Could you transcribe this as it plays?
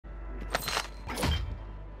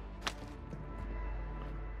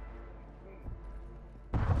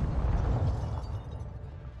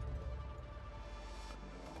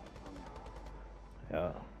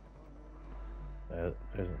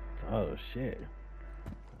shit.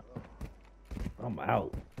 I'm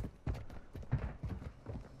out.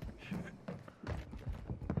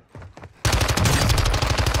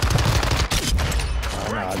 Oh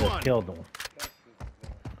no, I just killed him.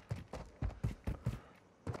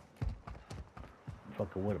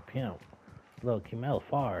 Fucking with a pimp. Look, Kimel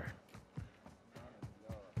far.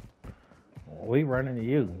 We running to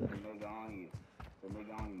you.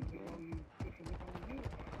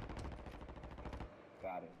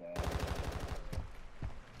 Got it, Dad.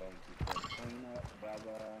 Thank you for the cleanup,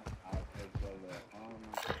 brother. I'll take the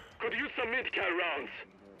Could use some mid-cal rounds.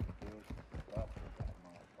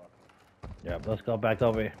 Yep, let's go back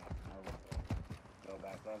over here. Go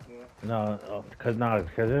back up here? No, cause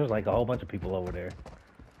there's like a whole bunch of people over there.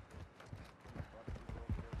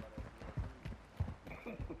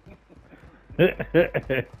 I don't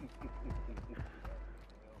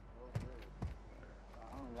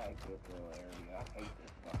like this little area. I hate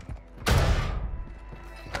this fucking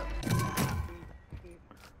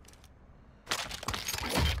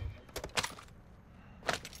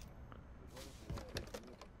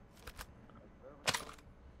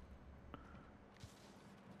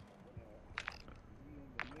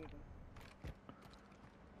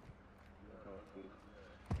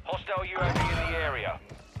Hostile UAV in the area.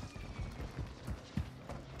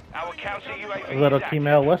 Our counter UAV. Little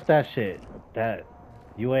Kimel, what's that shit? That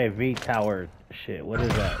UAV tower shit. What is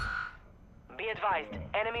that? Be advised,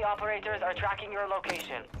 enemy operators are tracking your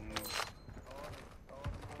location.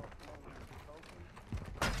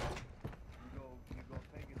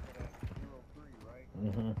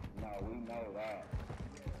 Mm-hmm. No, we know that.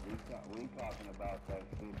 We talking about that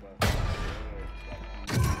shit that's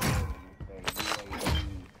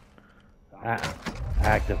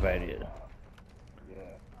Activated.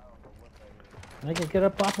 Yeah. Nigga, get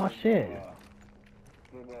up off my shit.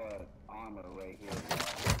 Good armor right here.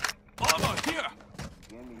 Armor here.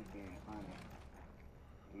 Jimmy's being hunted.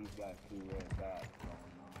 He's got 2 red dots going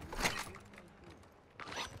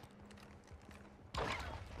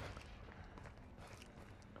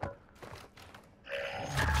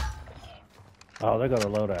on. Oh, they're gonna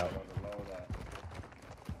load out.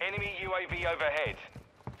 Enemy UAV overhead.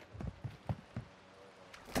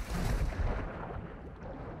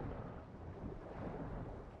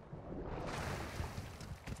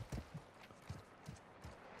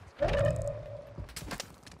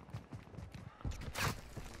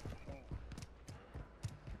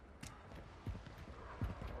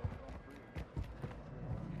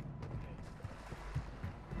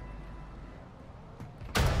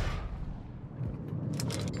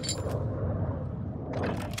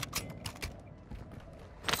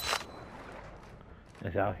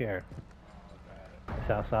 It's out here. It's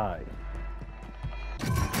outside.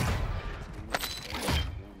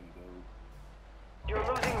 You're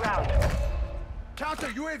losing round. Counter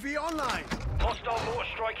UAV online. Hostile mortar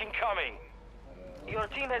strike incoming. Your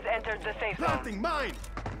team has entered the safe zone. Planting mine.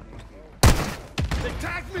 They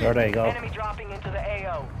tagged me. There they go. Enemy dropping into the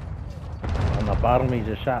AO. On the bottom, he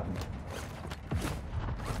just shot me.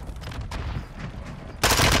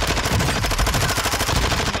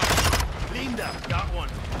 Linda, got one.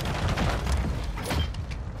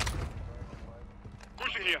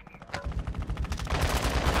 Pushing here.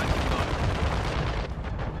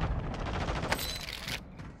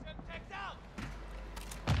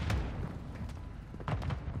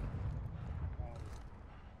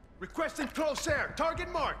 Requesting close air.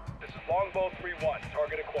 Target marked. This is Longbow 3-1.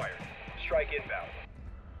 Target acquired. Strike inbound.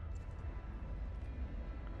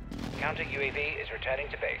 Counter UAV is returning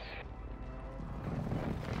to base.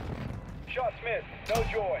 Shot Smith. No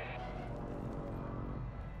joy.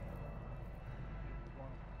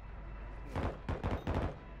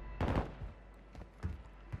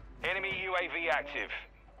 Enemy UAV active.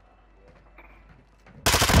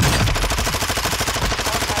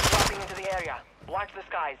 Contact dropping into the area. Watch the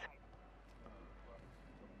skies.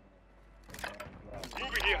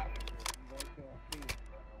 Moving here.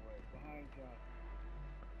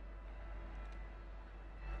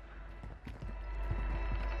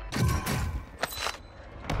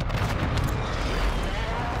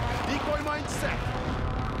 Decoy mine set.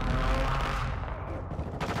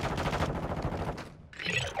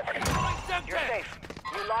 You're safe.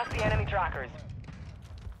 You lost the enemy trackers.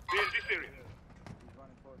 Be in this area.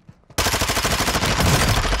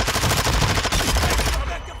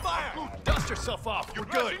 Back to fire. Dust yourself off. You're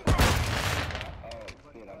good. Oh,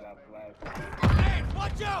 shit, I got flash. Hey,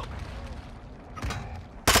 watch out!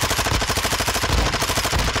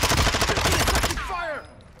 Fire!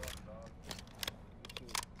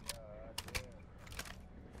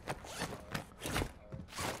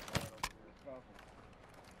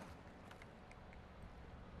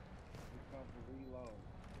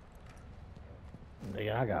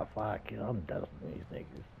 Nigga, I got 5 kills. I'm dusting these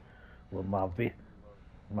niggas. With my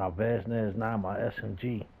Vesna is now my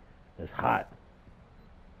SMG. It's hot.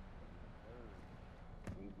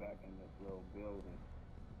 We back in this little building.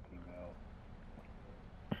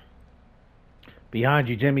 Behind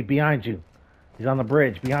you, Jimmy, behind you. He's on the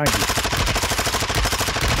bridge, behind you.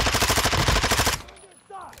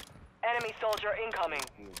 Enemy soldier incoming.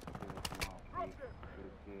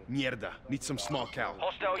 Mierda. Need some small cow.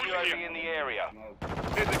 Hostile UAV in the area.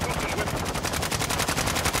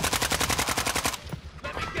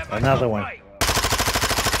 Another one.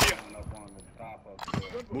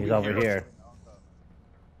 He's over here.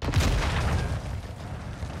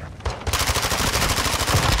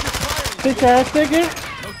 Bitch ass nigga.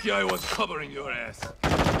 Okay, I was covering your ass.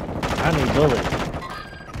 I need bullets.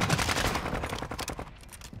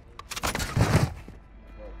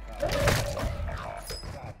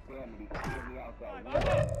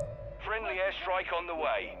 Friendly airstrike on the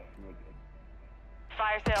way.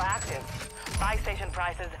 Fire sale active. Buy station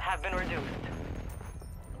prices have been reduced.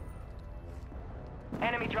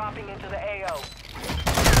 Enemy dropping into the AO.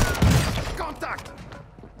 Contact!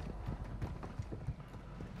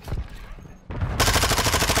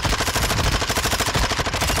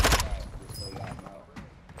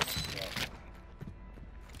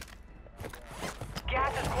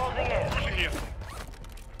 Gas is closing in.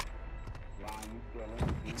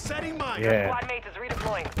 Setting mine. Yeah. Squad mate is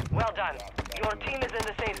redeploying. Well done. Your team is in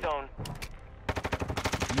the safe zone.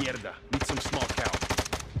 Mierda. Need some small cow.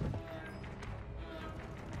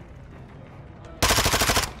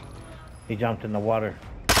 He jumped in the water.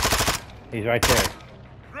 He's right there.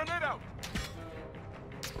 Grenade out.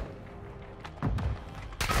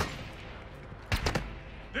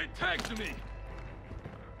 They tagged me.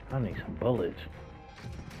 I need some bullets.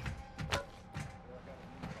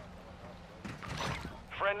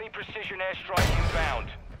 Friendly precision airstrike inbound.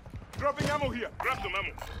 Dropping ammo here. Grab some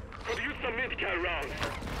ammo. Could use some medical rounds.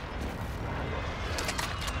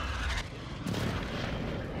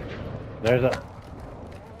 There's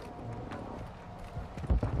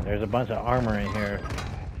a bunch of armor in here.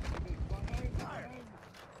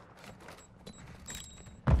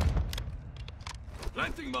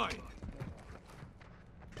 Planting mine.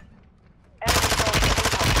 Enemy soldier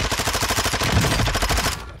incoming.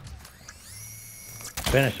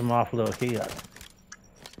 Finish him off, little kid.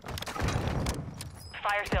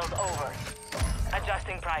 Fire sales over.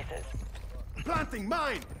 Adjusting prices. Planting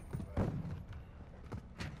mine.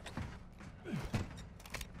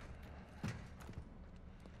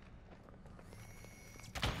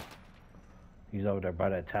 He's over there by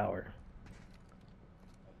that tower.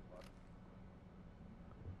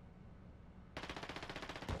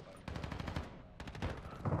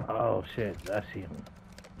 Oh shit, I see him.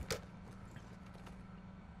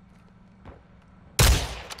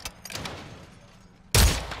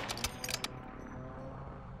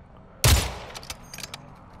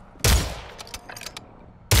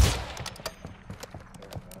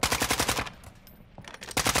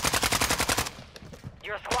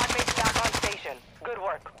 Your squad mate's back on station. Good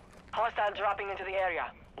work. Hostile dropping into the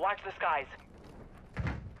area. Watch the skies.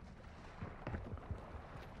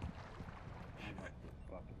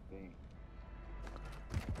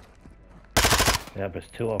 Yep, it's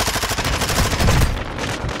 2 of them.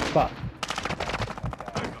 Fuck.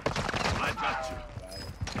 I got you.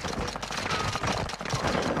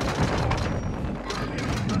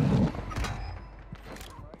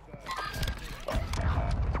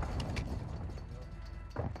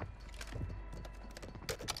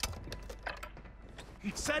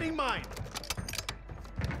 Setting mine.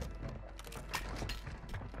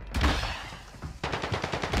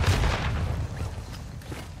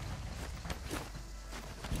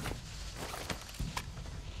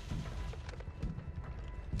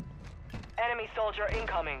 Enemy soldier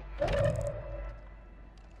incoming.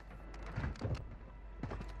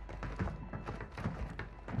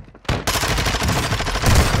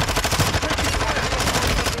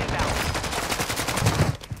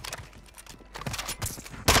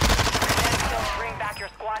 Bring back your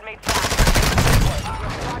squad mates back. Your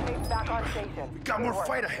squad mates back on station. We got more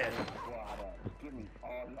fight ahead.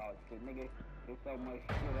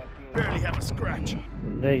 Barely have a scratch.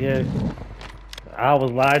 Nigga. I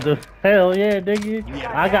was lied to. Hell yeah, nigga.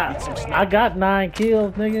 I got 9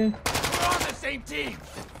 kills, nigga. We're on the same team.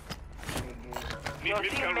 Your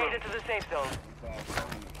team made it to the safe zone.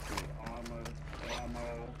 Armor,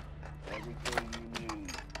 ammo, everything you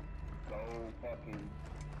need. Gold fucking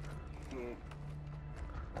shit.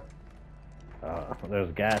 There's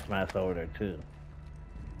a gas mask over there too.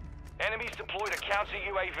 Enemies deployed a counter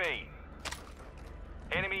UAV.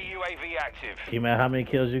 Enemy UAV active. T-Man, how many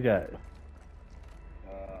kills you got?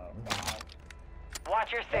 5.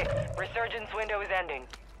 Watch your 6. Resurgence window is ending.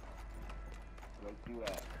 Where you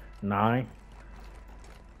at? 9.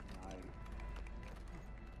 Nice.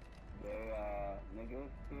 Niggas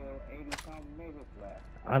still 80 something niggas left.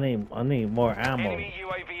 I need more ammo. Enemy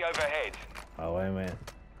UAV overhead. Oh wait a minute.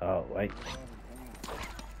 Oh wait.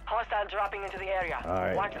 Hostile dropping into the area.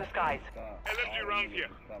 Alright. Watch the skies. LMG round here.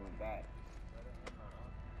 Coming back.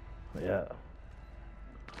 Yeah.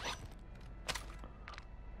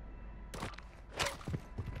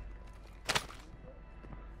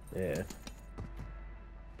 Yeah.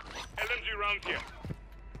 LMG round here.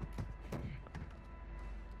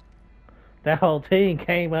 That whole team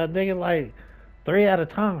came out, nigga, like 3 at a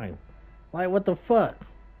time. Like, what the fuck?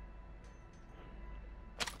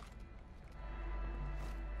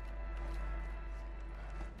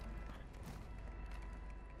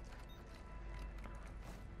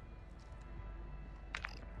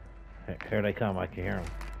 Here they come, I can hear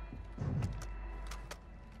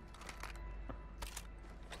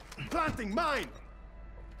them. Planting mine.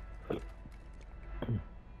 You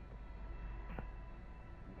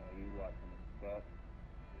watching the stuff.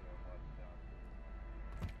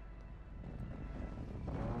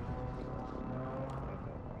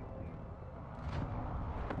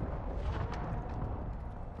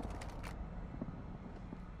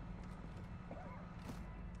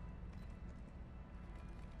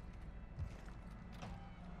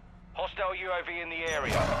 Hostile UAV in the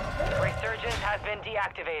area. Resurgence has been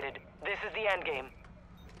deactivated. This is the end game.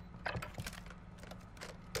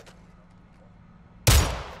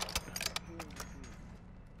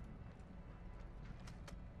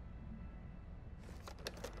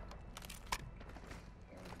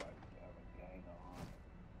 Everybody have a gang on.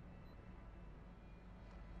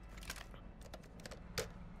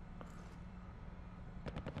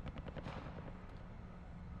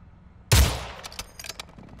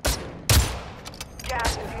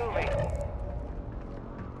 Gas is moving.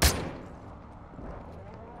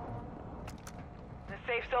 The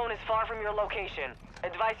safe zone is far from your location.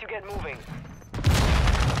 Advise you get moving.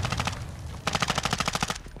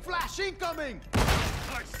 Flash incoming.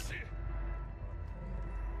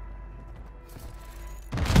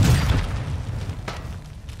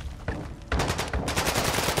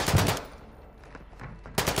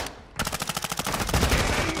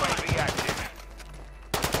 UAV active.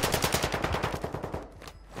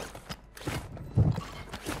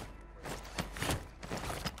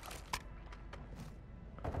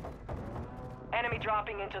 Enemy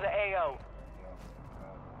dropping into the AO.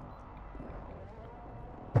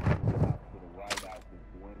 Out to the right, out this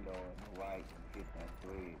window on the right, and get that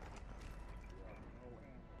bridge.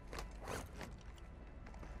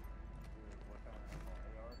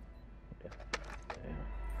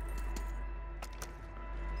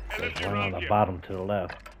 There's LMG one on round the here. bottom to the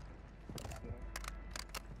left.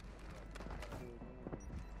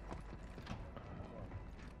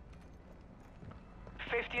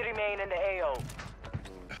 Remain in the AO.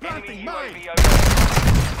 Planting Enemy mine. UAV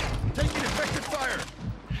overhead. Taking effective fire.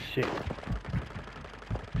 Shit.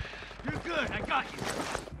 You're good. I got you.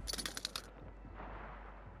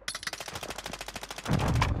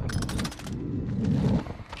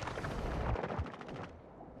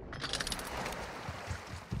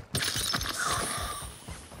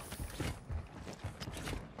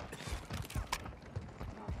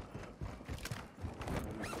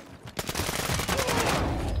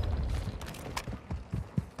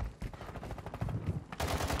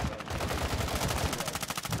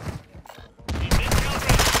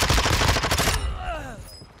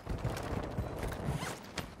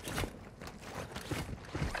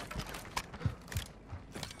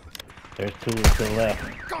 There's 2 to the left.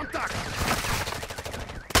 Contact.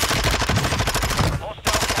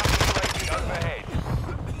 Hostile counter UAV overhead.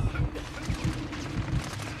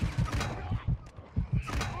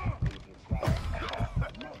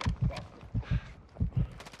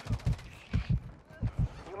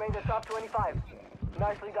 You made the top 25.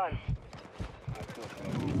 Nicely done.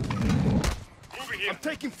 Moving here. I'm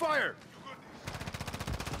taking fire.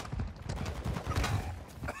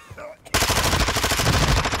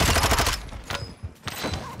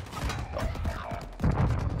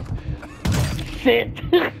 Shit.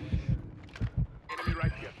 Enemy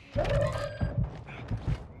right here.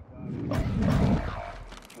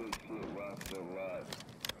 Good shit, run, still run.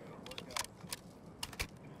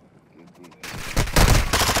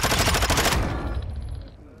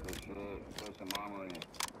 Good shit, put some armor in.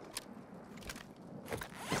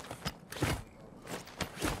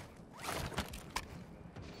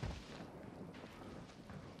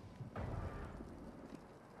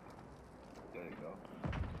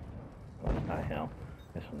 him.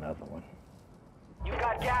 It's another one. You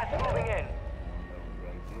got gas moving in.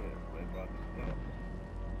 Right there, right by the steps.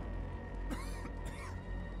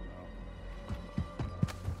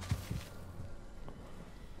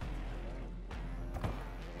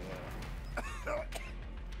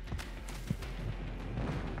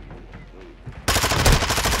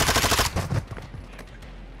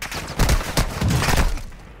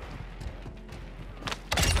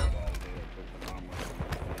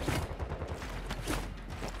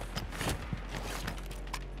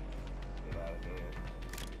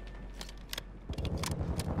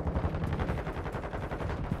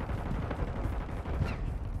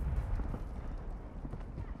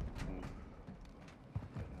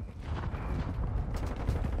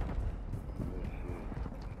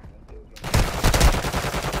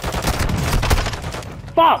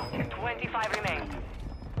 Fuck! 25 remain.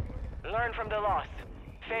 Learn from the loss.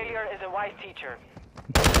 Failure is a wise teacher.